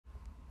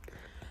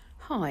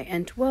Hi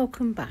and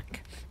welcome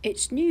back.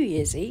 It's New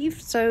Year's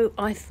Eve, so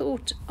I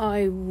thought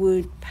I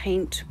would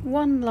paint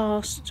one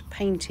last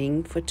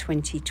painting for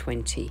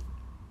 2020.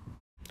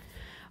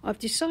 I've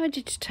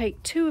decided to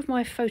take two of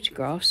my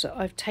photographs that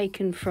I've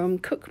taken from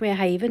Cuckmere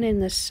Haven in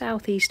the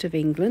southeast of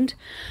England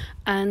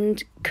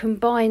and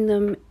combine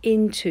them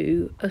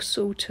into a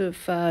sort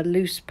of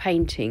loose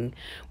painting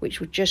which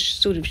would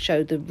just sort of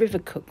show the River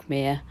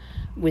Cuckmere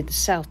with the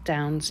South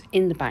Downs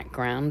in the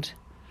background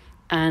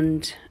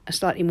and a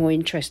slightly more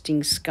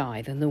interesting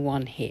sky than the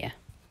one here.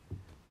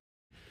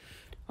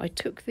 I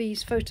took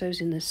these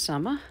photos in the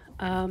summer,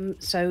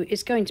 so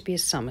it's going to be a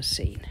summer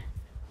scene.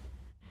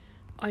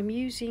 I'm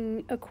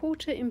using a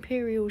 1/4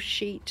 imperial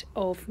sheet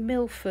of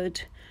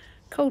Millford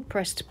cold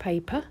pressed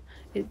paper.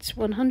 It's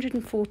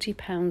 140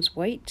 pounds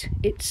weight.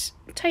 It's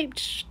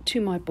taped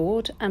to my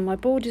board and my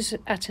board is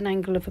at an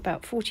angle of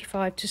about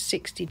 45 to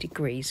 60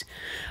 degrees.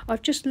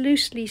 I've just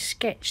loosely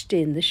sketched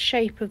in the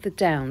shape of the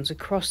downs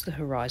across the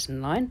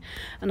horizon line,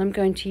 and I'm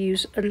going to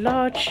use a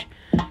large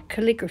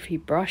calligraphy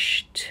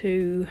brush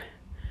to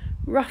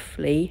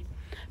roughly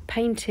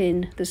paint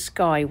in the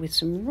sky with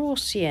some raw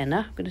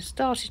sienna. I'm going to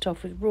start it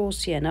off with raw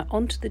sienna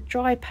onto the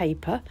dry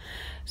paper.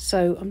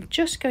 So I'm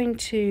just going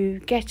to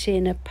get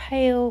in a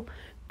pale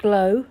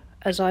glow,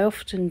 as I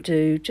often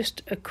do,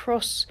 just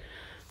across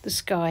the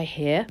sky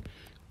here,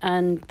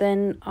 and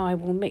then I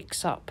will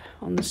mix up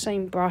on the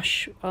same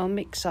brush. I'll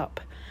mix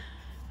up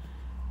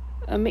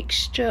a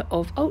mixture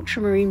of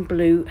ultramarine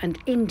blue and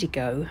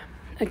indigo,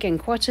 again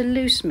quite a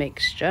loose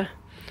mixture.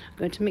 I'm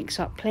going to mix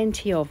up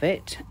plenty of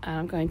it, and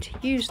I'm going to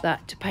use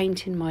that to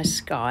paint in my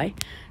sky,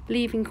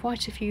 leaving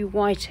quite a few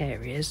white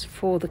areas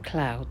for the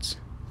clouds.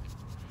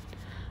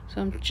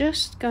 So I'm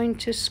just going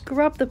to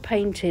scrub the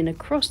paint in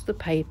across the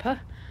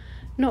paper,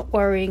 not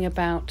worrying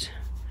about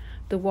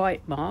the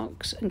white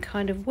marks, and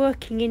kind of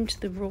working into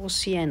the raw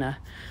sienna.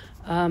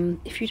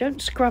 If you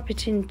don't scrub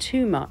it in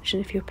too much,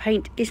 and if your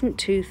paint isn't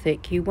too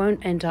thick, you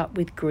won't end up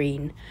with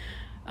green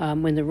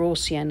when the raw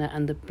sienna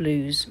and the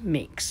blues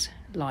mix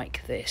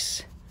like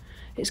this.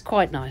 It's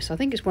quite nice. I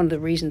think it's one of the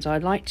reasons I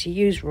like to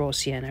use raw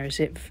sienna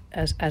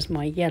as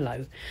my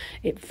yellow.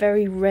 It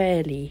very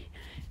rarely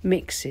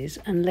mixes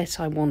unless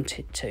I want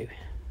it to.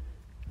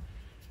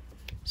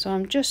 So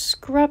I'm just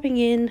scrubbing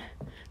in,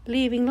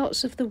 leaving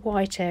lots of the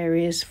white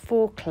areas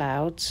for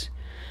clouds.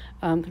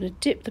 I'm going to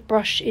dip the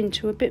brush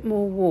into a bit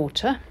more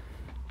water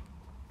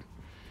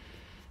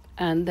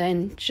and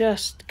then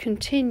just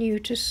continue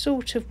to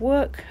sort of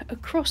work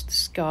across the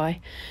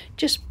sky,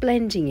 just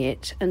blending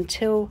it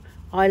until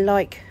I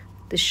like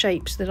the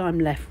shapes that I'm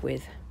left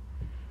with.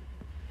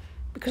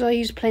 Because I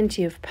use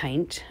plenty of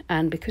paint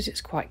and because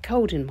it's quite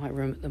cold in my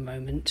room at the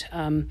moment,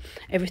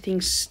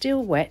 everything's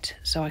still wet,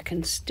 so I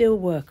can still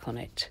work on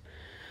it.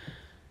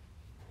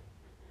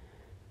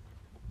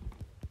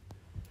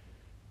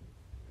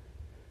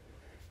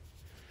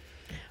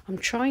 I'm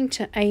trying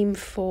to aim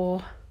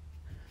for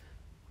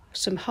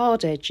some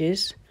hard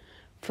edges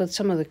for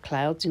some of the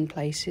clouds in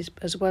places,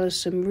 as well as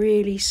some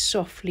really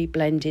softly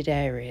blended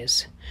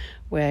areas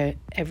where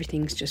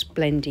everything's just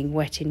blending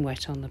wet in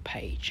wet on the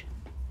page.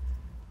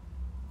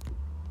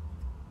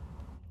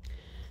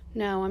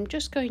 Now I'm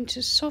just going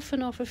to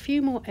soften off a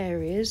few more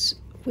areas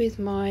with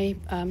my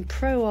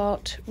Pro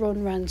Art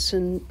Ron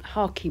Ranson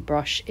hake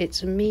brush.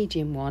 It's a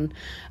medium one,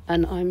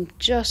 and I'm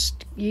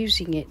just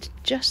using it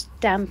just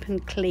damp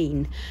and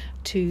clean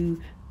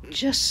to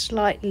just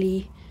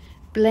slightly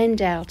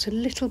blend out a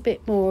little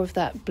bit more of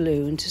that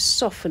blue and to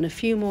soften a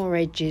few more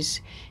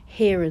edges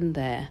here and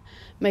there,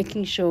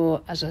 making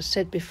sure, as I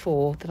said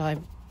before, that I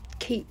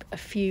keep a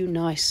few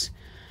nice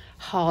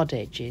hard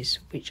edges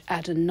which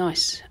add a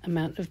nice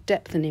amount of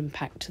depth and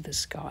impact to the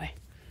sky.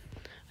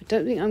 I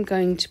don't think I'm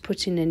going to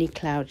put in any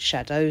cloud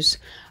shadows.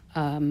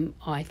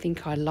 I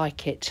think I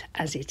like it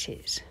as it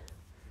is.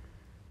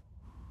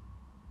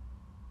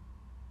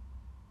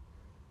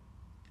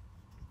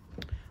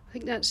 I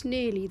think that's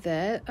nearly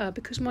there.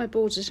 Because my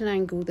board's at an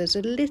angle, there's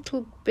a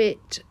little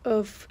bit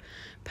of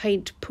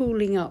paint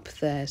pooling up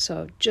there,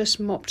 so I've just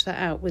mopped that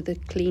out with a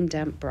clean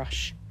damp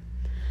brush.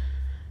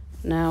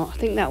 Now I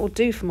think that will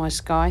do for my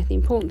sky. The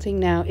important thing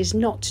now is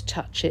not to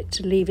touch it,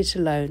 to leave it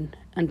alone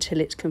until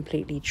it's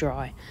completely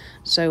dry.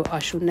 So I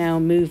shall now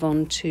move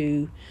on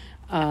to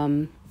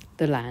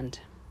the land.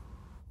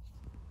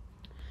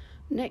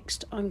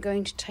 Next I'm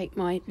going to take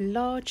my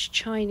large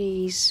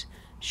Chinese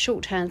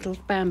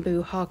short-handled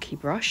bamboo hake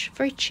brush,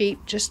 very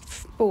cheap, just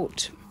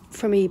bought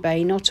from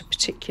eBay, not a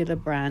particular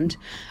brand,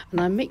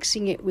 and I'm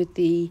mixing it with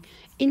the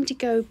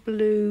indigo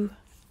blue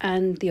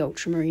and the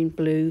ultramarine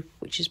blue,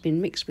 which has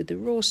been mixed with the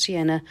raw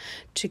sienna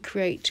to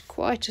create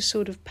quite a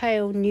sort of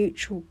pale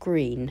neutral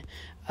green,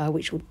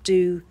 which will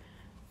do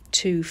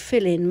to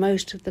fill in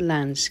most of the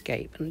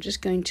landscape. I'm just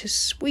going to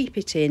sweep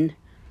it in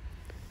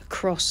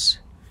across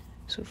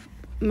sort of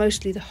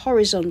mostly the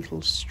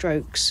horizontal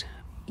strokes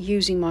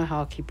using my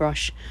hake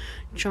brush,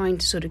 trying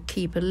to sort of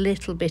keep a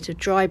little bit of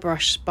dry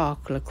brush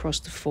sparkle across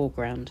the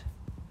foreground.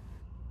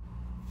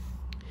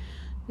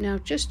 Now,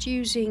 just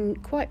using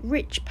quite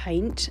rich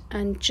paint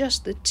and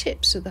just the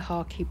tips of the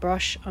hake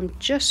brush, I'm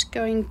just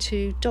going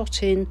to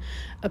dot in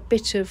a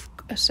bit of,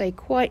 say,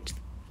 quite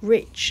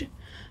rich,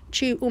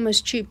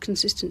 almost tube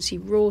consistency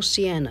raw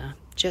sienna,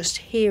 just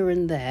here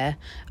and there,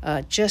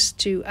 just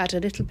to add a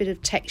little bit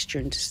of texture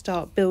and to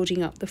start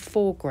building up the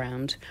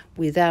foreground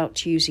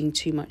without using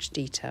too much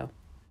detail.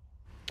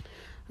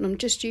 And I'm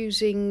just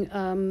using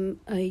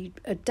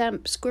a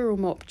damp squirrel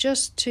mop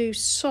just to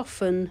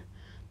soften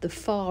the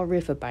far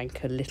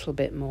riverbank a little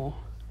bit more.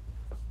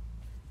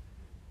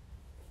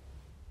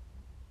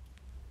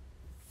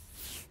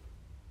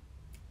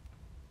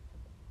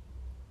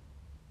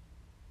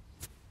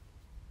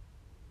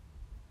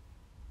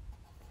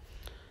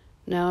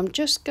 Now I'm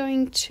just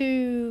going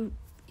to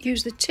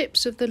use the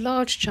tips of the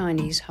large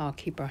Chinese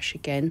hake brush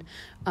again,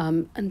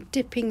 and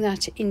dipping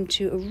that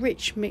into a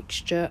rich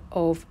mixture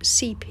of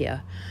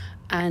sepia,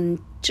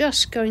 and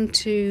just going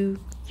to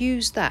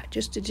use that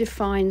just to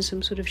define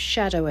some sort of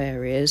shadow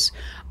areas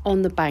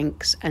on the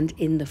banks and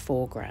in the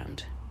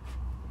foreground.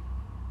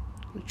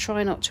 I'll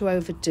try not to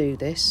overdo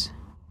this.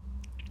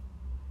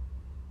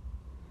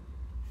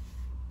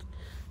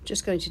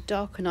 Just going to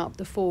darken up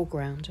the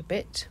foreground a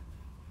bit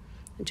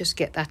and just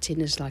get that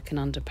in as like an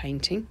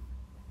underpainting.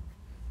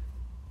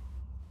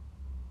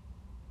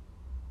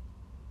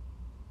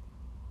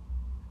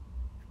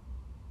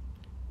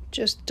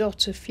 Just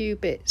dot a few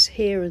bits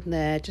here and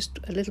there, just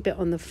a little bit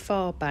on the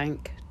far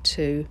bank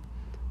too,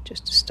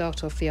 just to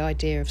start off the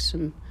idea of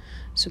some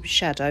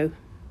shadow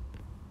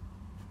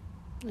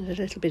and a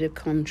little bit of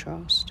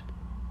contrast.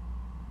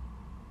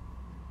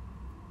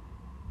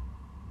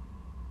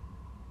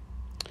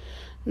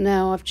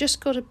 Now I've just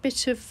got a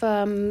bit of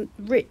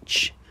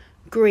rich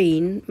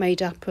green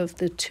made up of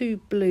the two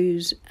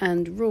blues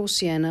and raw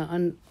sienna,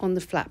 and on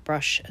the flat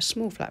brush, a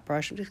small flat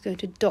brush, I'm just going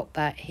to dot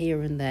that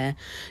here and there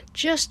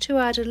just to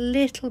add a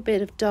little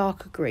bit of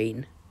darker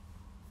green.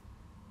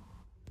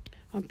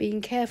 I'm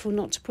being careful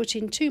not to put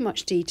in too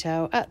much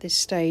detail at this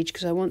stage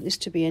because I want this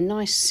to be a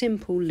nice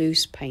simple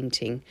loose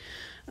painting,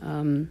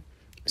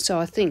 so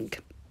I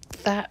think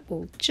that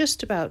will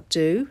just about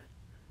do.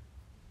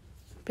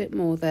 A bit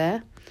more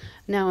there.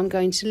 Now I'm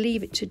going to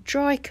leave it to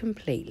dry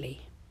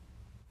completely.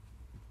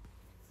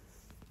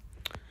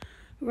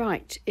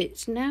 Right,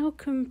 it's now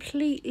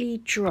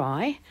completely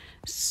dry,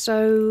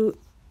 so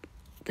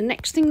the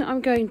next thing that I'm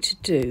going to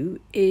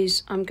do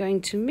is I'm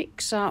going to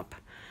mix up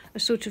a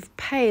sort of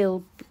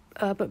pale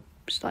but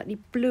slightly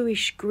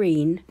bluish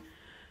green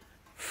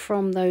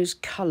from those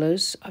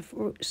colours. I've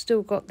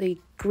still got the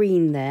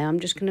green there. I'm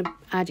just going to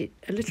add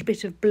a little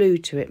bit of blue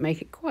to it,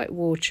 make it quite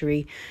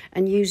watery,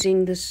 and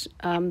using this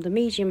the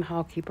medium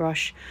hake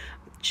brush,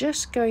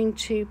 just going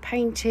to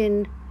paint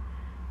in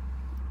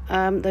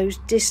those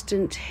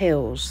distant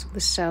hills,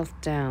 the South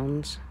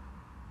Downs.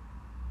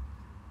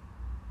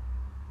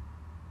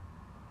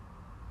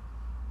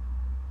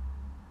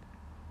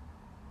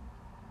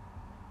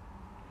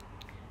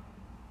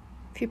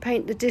 If you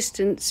paint the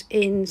distance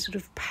in sort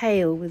of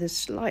pale with a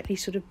slightly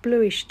sort of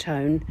bluish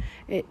tone,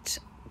 it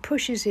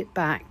pushes it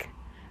back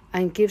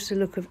and gives a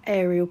look of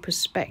aerial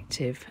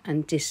perspective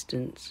and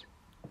distance.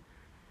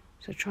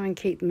 So try and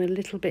keep them a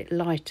little bit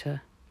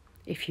lighter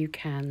if you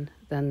can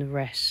than the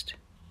rest,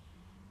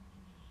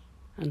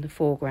 and the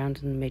foreground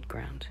and the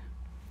midground.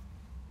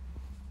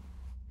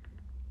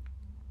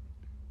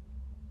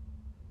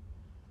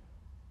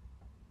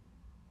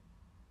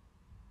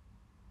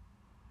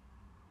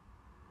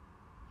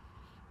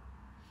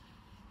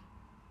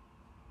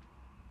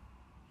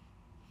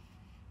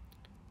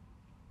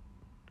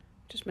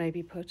 Just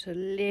maybe put a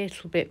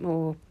little bit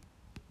more,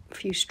 a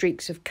few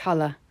streaks of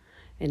colour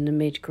in the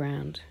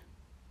midground,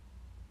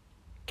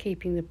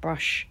 keeping the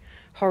brush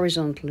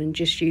horizontal and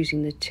just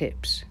using the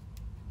tips.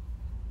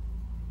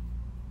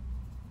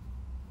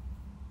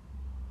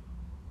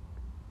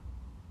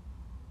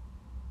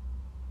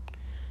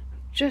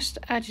 Just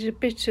added a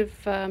bit of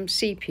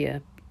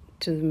sepia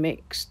to the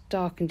mix,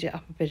 darkened it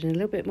up a bit, and a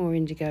little bit more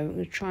indigo. I'm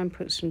going to try and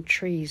put some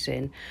trees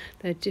in.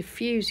 They're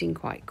diffusing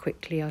quite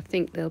quickly. I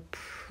think they'll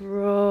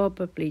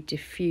probably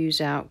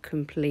diffuse out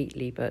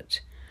completely,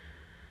 but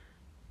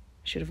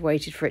should have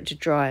waited for it to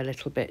dry a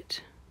little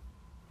bit.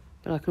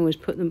 But I can always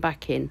put them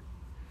back in.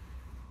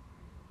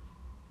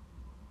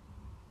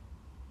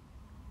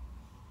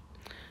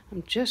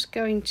 I'm just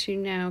going to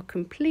now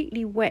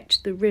completely wet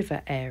the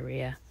river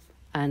area,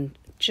 and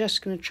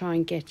just going to try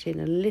and get in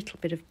a little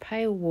bit of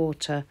pale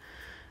water,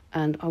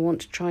 and I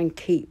want to try and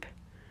keep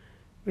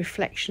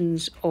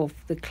reflections of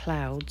the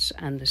clouds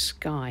and the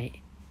sky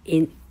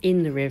in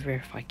the river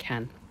if I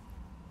can.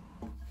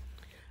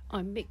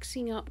 I'm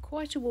mixing up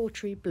quite a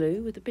watery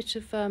blue with a bit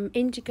of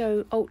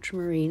indigo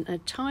ultramarine and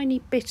a tiny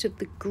bit of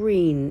the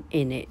green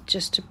in it,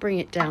 just to bring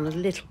it down a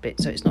little bit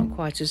so it's not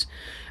quite as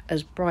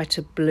bright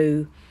a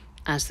blue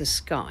as the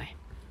sky.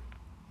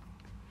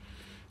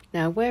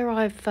 Now where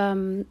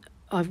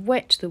I've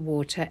wet the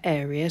water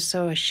area,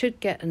 so I should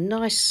get a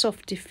nice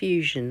soft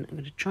diffusion. I'm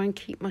going to try and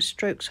keep my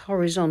strokes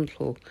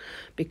horizontal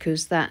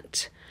because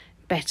that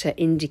better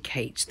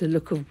indicates the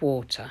look of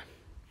water.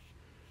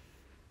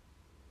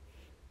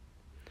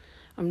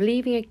 I'm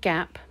leaving a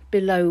gap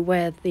below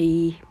where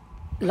the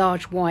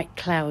large white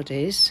cloud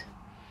is,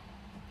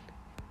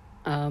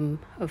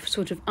 of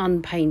sort of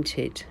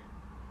unpainted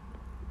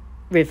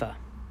river,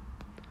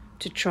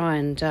 to try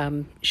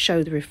and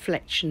show the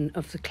reflection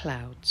of the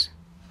clouds.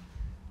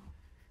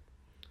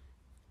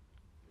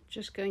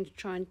 Just going to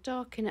try and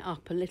darken it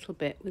up a little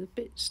bit with a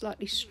bit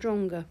slightly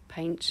stronger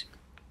paint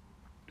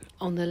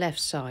on the left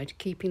side,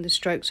 keeping the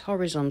strokes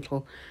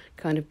horizontal,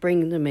 kind of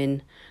bringing them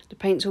in. The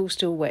paint's all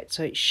still wet,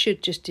 so it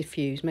should just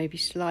diffuse, maybe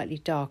slightly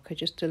darker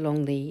just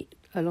along the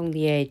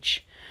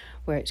edge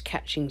where it's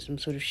catching some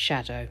sort of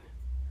shadow.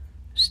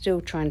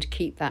 Still trying to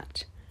keep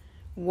that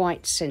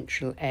white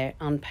central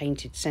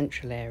unpainted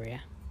central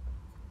area.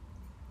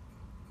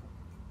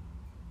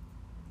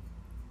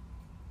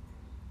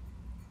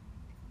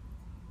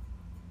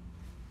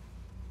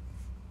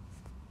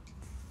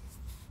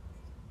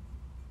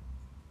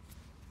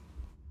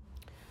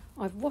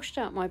 I've washed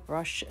out my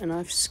brush and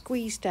I've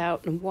squeezed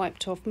out and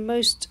wiped off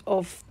most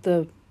of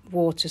the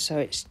water, so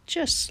it's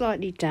just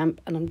slightly damp,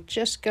 and I'm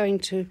just going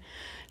to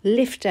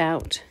lift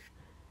out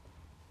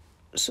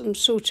some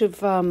sort of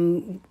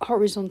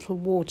horizontal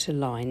water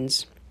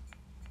lines.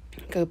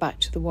 Go back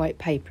to the white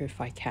paper if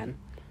I can,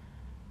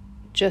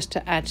 just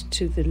to add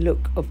to the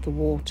look of the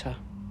water,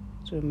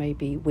 so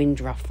maybe wind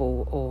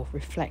ruffle or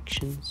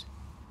reflections.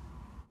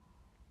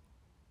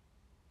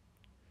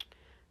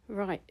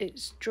 Right,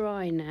 it's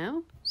dry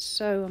now,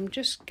 so I'm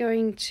just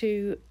going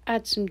to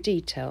add some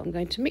detail. I'm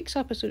going to mix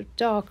up a sort of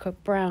darker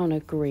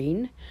browner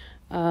green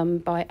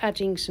by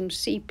adding some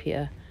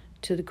sepia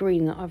to the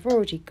green that I've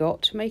already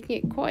got, making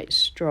it quite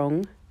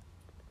strong.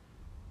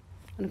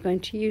 And I'm going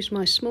to use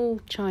my small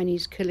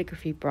Chinese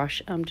calligraphy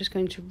brush. I'm just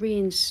going to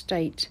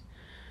reinstate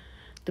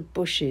the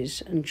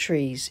bushes and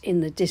trees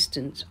in the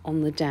distance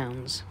on the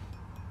downs.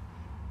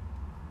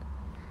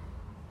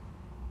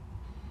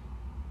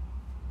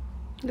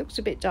 It looks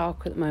a bit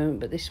dark at the moment,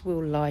 but this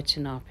will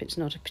lighten up. It's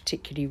not a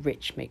particularly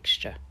rich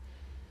mixture.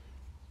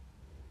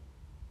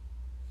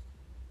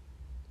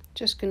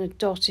 Just going to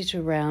dot it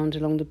around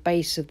along the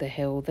base of the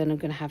hill, then I'm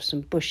going to have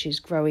some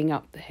bushes growing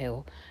up the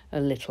hill a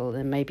little,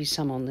 and maybe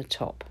some on the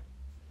top.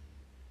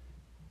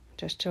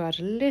 Just to add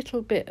a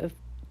little bit of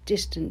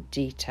distant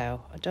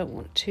detail. I don't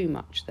want too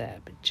much there,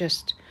 but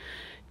just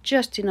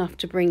enough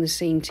to bring the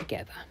scene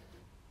together.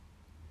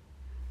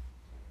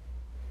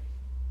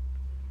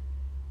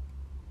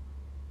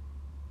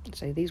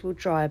 So these will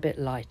dry a bit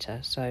lighter,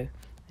 so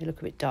they look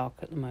a bit dark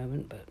at the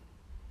moment, but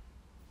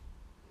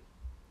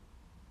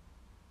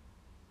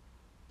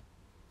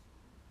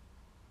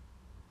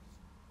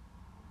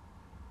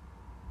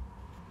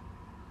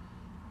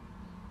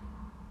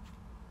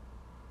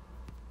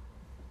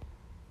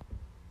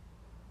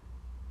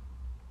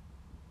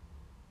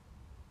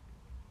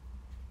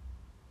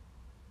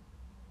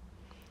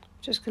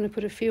just going to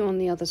put a few on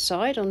the other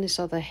side, on this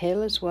other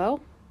hill as well.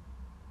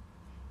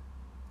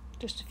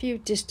 Just a few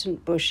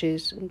distant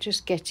bushes, and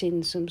just get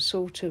in some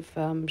sort of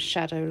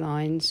shadow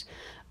lines,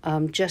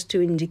 just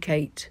to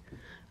indicate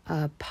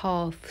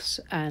paths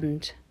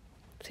and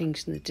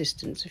things in the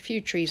distance. A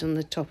few trees on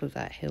the top of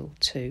that hill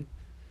too.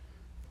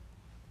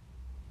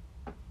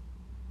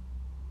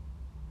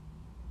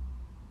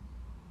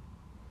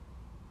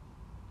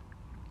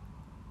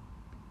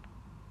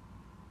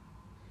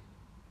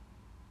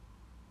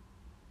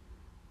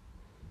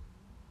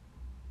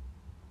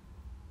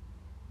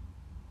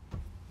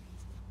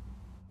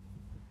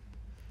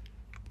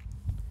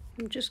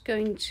 I'm just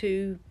going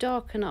to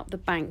darken up the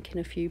bank in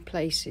a few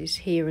places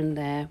here and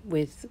there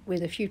with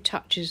a few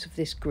touches of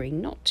this green,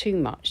 not too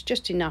much,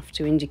 just enough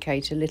to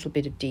indicate a little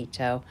bit of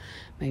detail,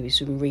 maybe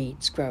some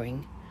reeds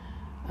growing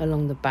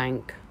along the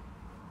bank.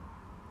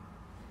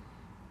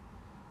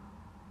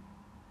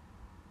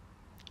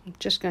 I'm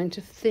just going to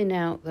thin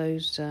out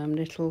those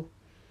little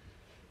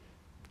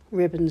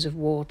ribbons of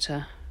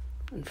water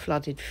and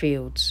flooded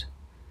fields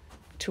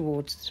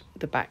towards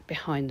the back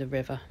behind the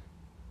river.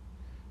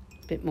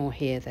 Bit more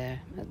here, there,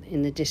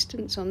 in the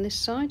distance on this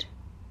side.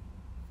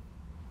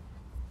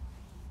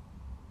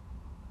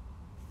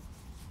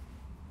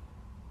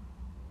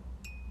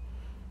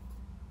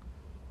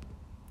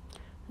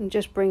 And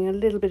just bring a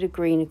little bit of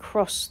green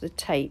across the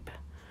tape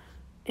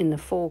in the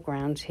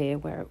foreground here,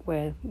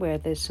 where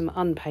there's some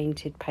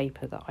unpainted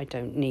paper that I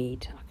don't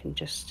need. I can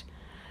just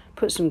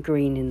put some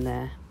green in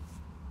there.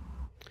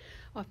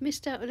 I've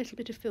missed out a little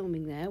bit of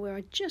filming there where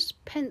I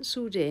just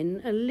penciled in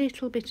a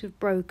little bit of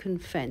broken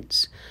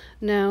fence.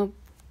 Now,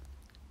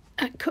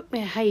 at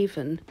Cuckmere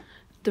Haven,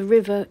 the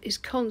river is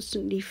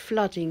constantly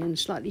flooding and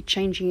slightly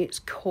changing its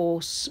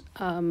course,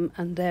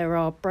 and there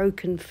are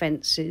broken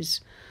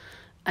fences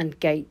and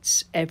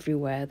gates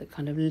everywhere that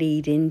kind of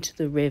lead into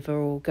the river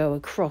or go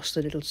across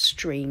the little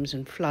streams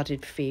and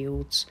flooded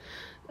fields.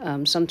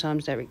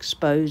 Sometimes they're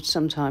exposed,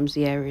 sometimes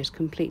the area is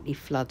completely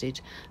flooded.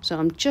 So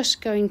I'm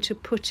just going to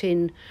put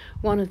in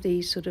one of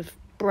these sort of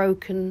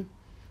broken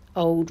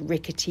old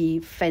rickety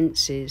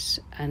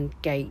fences and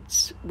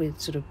gates with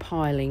sort of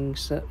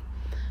pilings that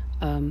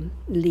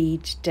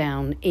lead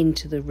down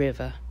into the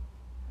river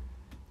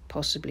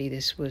possibly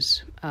this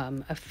was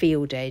a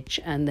field edge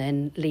and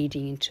then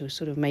leading into a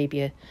sort of maybe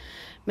a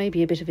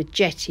bit of a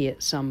jetty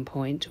at some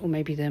point, or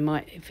maybe there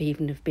might have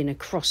even have been a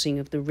crossing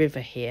of the river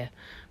here,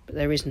 but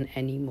there isn't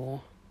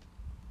anymore.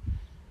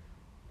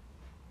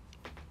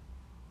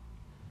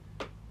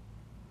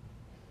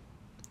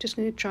 Just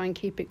going to try and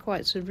keep it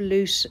quite sort of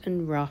loose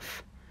and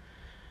rough.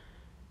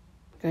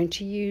 I'm going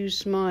to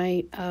use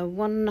my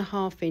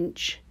 1.5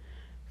 inch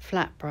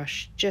flat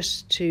brush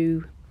just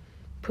to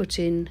put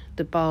in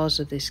the bars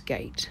of this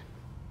gate.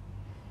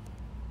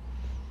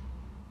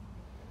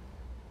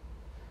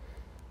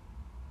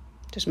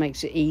 Just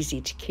makes it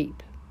easy to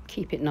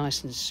keep it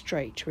nice and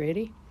straight,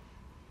 really.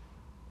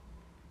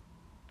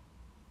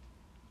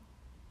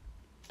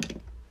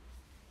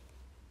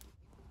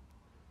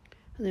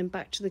 And then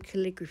back to the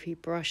calligraphy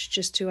brush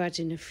just to add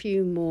in a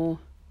few more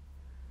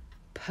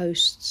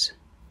posts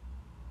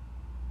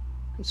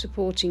and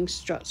supporting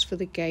struts for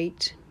the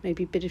gate,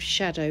 maybe a bit of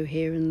shadow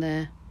here and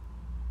there.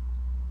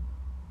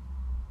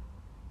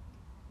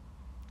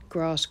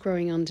 Grass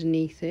growing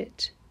underneath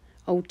it,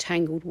 old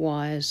tangled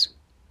wires,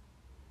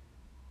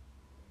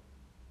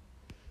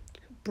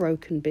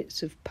 broken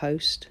bits of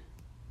post.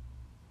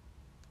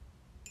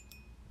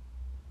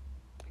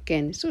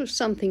 Again, it's sort of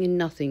something and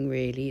nothing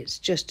really. It's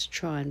just to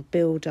try and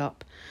build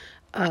up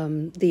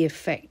the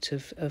effect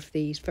of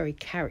these very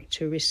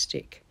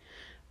characteristic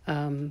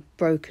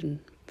broken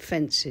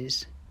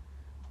fences.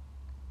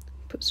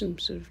 Put some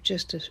sort of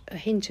just a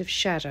hint of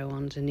shadow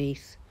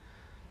underneath.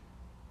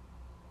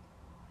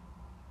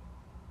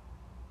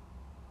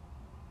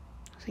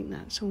 I think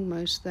that's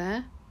almost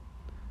there.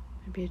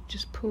 Maybe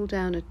just pull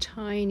down a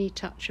tiny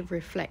touch of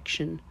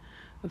reflection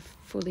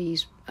for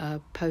these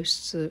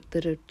posts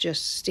that are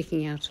just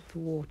sticking out of the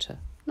water.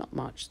 Not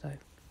much though.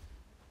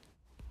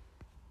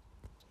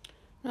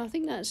 Now I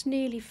think that's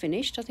nearly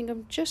finished. I think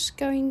I'm just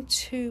going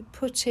to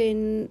put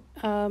in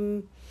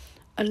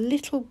a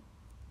little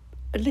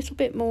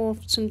bit more,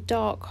 some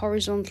dark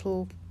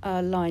horizontal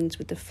lines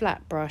with the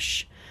flat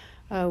brush,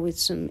 with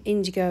some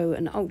indigo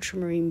and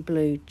ultramarine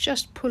blue,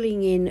 just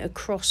pulling in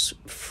across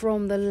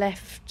from the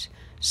left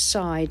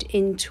side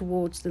in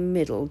towards the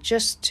middle,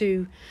 just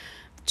to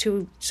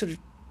sort of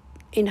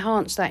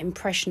enhance that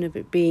impression of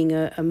it being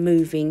a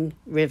moving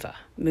river,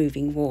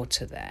 moving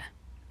water there.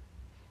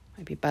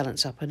 Maybe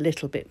balance up a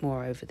little bit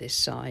more over this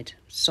side,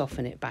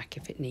 soften it back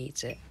if it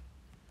needs it.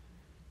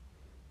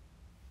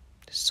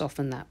 Just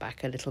soften that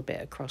back a little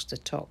bit across the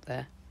top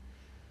there,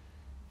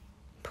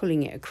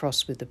 pulling it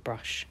across with the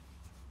brush.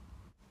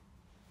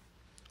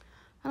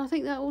 And I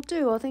think that will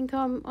do. I think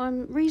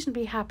I'm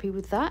reasonably happy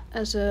with that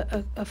as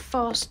a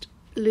fast,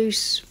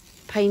 loose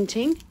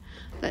painting.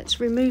 Let's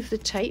remove the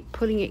tape,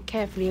 pulling it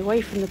carefully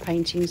away from the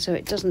painting so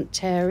it doesn't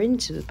tear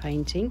into the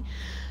painting,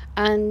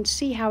 and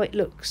see how it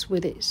looks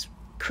with its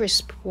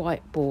crisp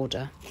white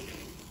border.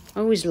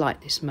 I always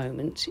like this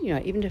moment, you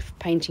know, even if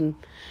painting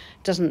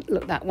doesn't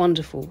look that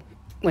wonderful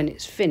when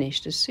it's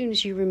finished, as soon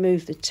as you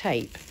remove the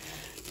tape,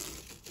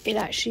 it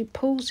actually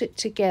pulls it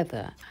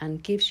together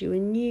and gives you a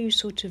new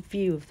sort of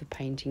view of the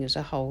painting as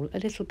a whole, a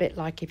little bit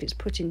like if it's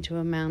put into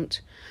a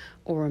mount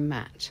or a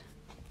mat.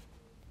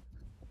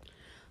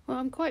 Well,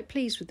 I'm quite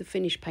pleased with the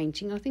finished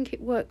painting. I think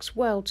it works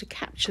well to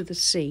capture the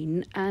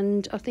scene,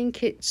 and I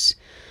think it's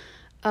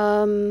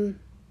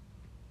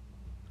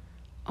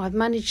I've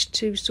managed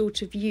to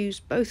sort of use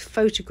both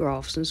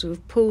photographs and sort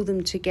of pull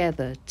them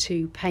together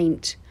to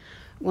paint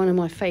one of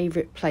my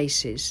favourite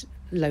places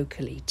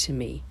locally to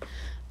me.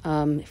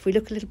 If we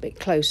look a little bit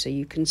closer,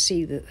 you can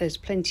see that there's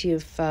plenty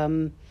of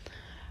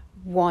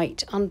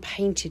white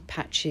unpainted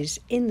patches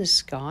in the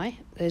sky.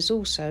 There's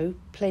also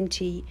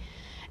plenty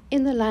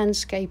in the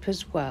landscape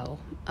as well,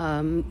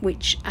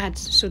 which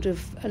adds sort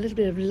of a little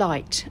bit of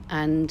light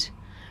and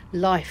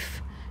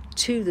life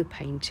to the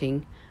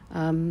painting.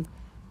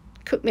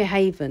 Cuckmere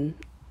Haven,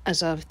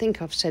 as I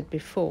think I've said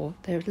before,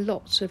 there are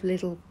lots of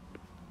little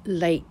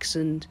lakes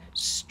and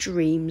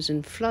streams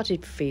and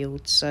flooded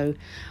fields, so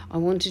I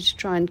wanted to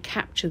try and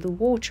capture the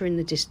water in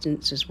the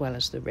distance as well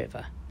as the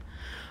river.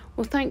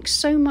 Well, thanks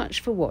so much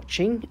for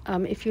watching.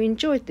 If you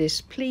enjoyed this,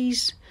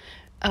 please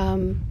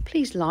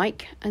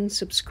like and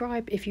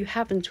subscribe if you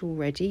haven't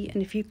already,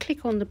 and if you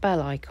click on the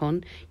bell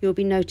icon, you'll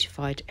be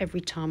notified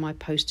every time I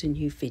post a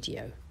new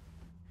video.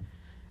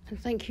 And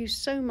thank you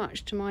so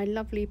much to my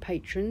lovely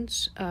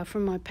patrons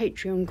from my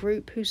Patreon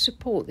group who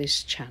support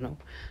this channel.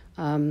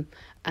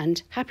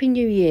 And Happy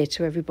New Year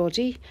to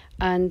everybody,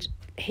 and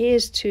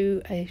here's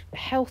to a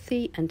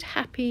healthy and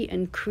happy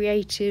and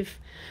creative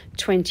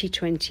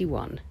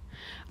 2021.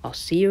 I'll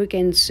see you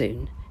again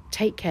soon.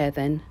 Take care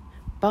then.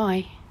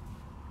 Bye.